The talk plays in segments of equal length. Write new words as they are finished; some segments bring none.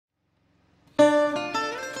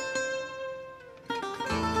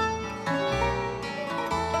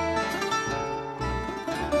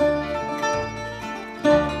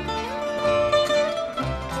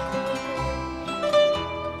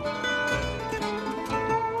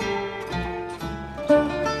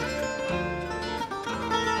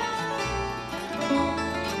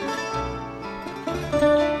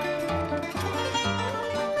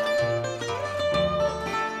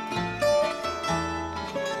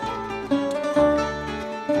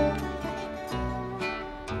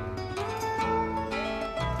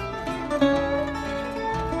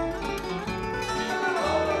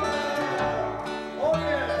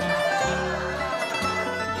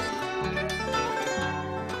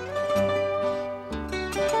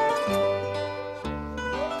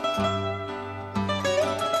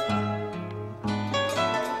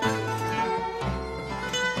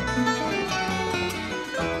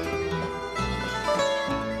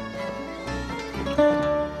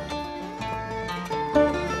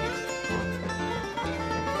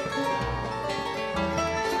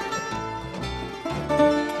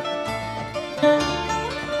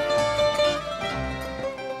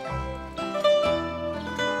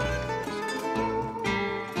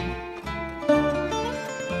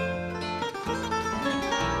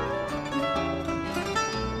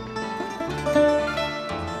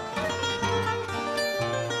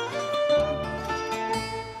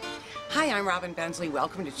Hi, I'm Robin Bensley.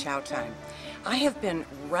 Welcome to Chow Time. I have been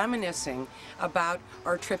reminiscing about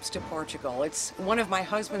our trips to Portugal. It's one of my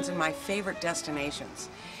husband's and my favorite destinations.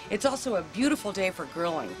 It's also a beautiful day for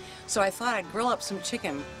grilling, so I thought I'd grill up some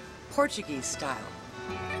chicken Portuguese style.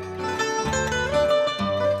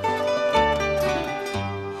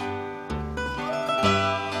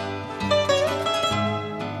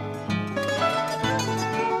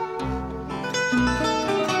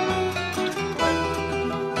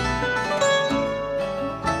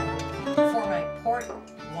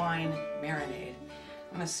 Marinade.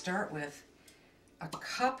 I'm going to start with a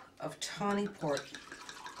cup of tawny pork.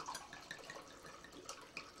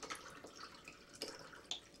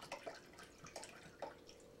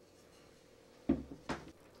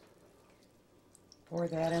 Pour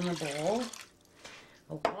that in the bowl,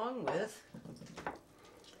 along with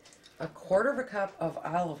a quarter of a cup of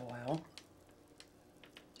olive oil,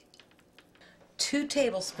 2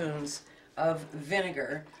 tablespoons of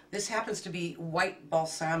vinegar. This happens to be white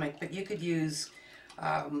balsamic, but you could use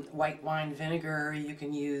white wine vinegar. You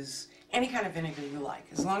can use any kind of vinegar you like,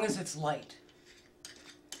 as long as it's light.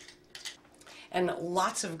 And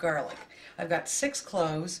lots of garlic. I've got 6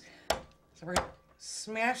 cloves, so we're going to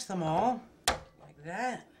smash them all like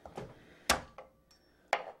that.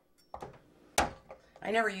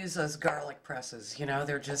 I never use those garlic presses, you know,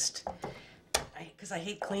 they're just, because I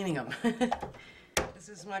hate cleaning them. This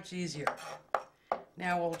is much easier.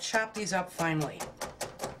 Now we'll chop these up finely.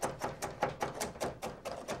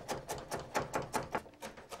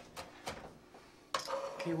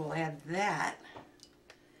 Okay, we'll add that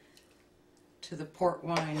to the port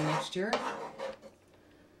wine mixture.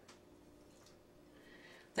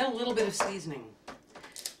 Then a little bit of seasoning.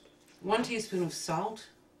 1 teaspoon of salt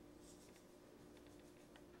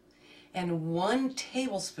and 1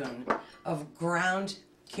 tablespoon of ground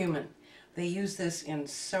cumin. They use this in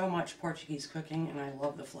so much Portuguese cooking, and I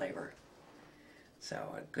love the flavor.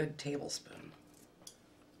 So a good tablespoon.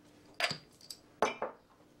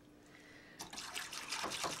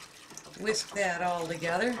 Whisk that all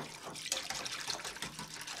together.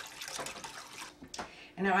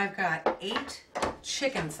 And now I've got 8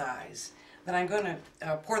 chicken thighs that I'm going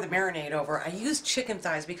to pour the marinade over. I use chicken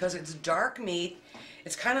thighs because it's dark meat.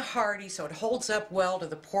 It's kind of hearty, so it holds up well to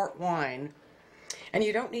the port wine. And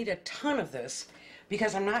you don't need a ton of this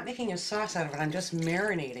because I'm not making a sauce out of it. I'm just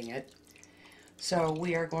marinating it. So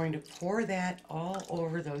we are going to pour that all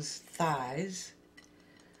over those thighs.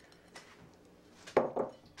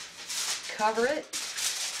 Cover it.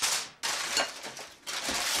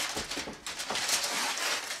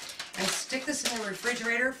 And stick this in the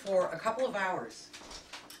refrigerator for a couple of hours.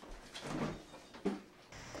 Let's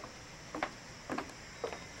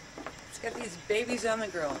get these babies on the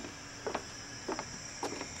grill.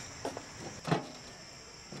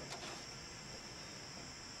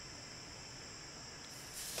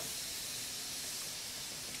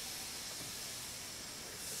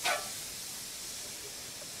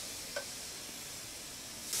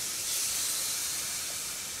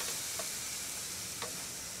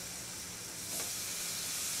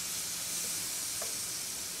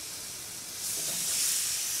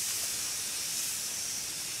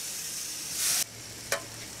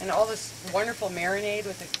 And all this wonderful marinade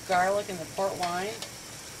with the garlic and the port wine,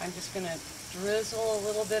 I'm just going to drizzle a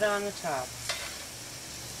little bit on the top.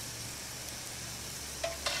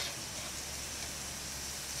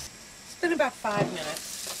 It's been about 5 minutes,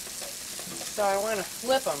 so I want to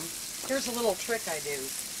flip them. Here's a little trick I do.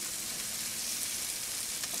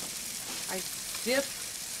 I dip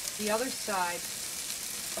the other side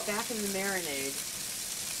back in the marinade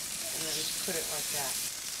and then just put it like that.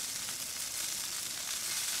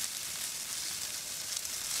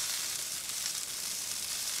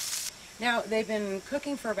 Now, they've been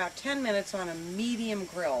cooking for about 10 minutes on a medium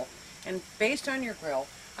grill, and based on your grill,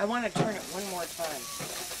 I want to turn it one more time.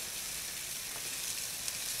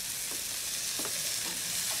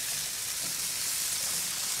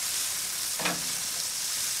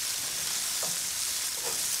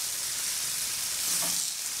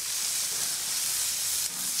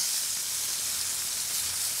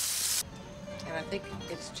 And I think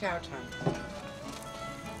it's chow time.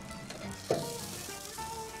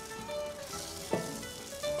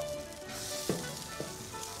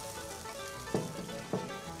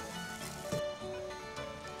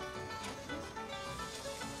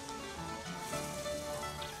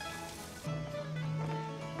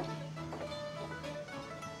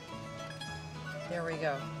 There we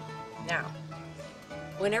go. Now,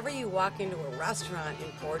 whenever you walk into a restaurant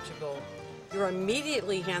in Portugal, you're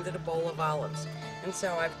immediately handed a bowl of olives. And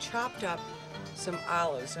so I've chopped up some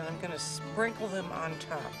olives and I'm going to sprinkle them on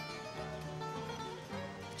top.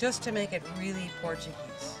 just to make it really Portuguese.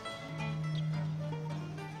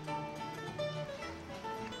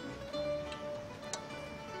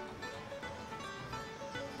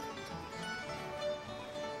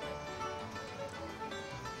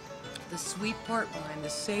 The sweet port wine, the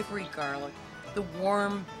savory garlic, the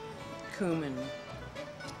warm cumin,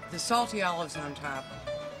 the salty olives on top.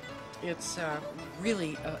 It's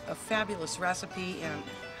really a fabulous recipe, and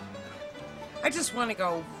I just want to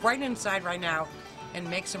go right inside right now and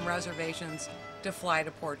make some reservations to fly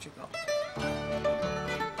to Portugal.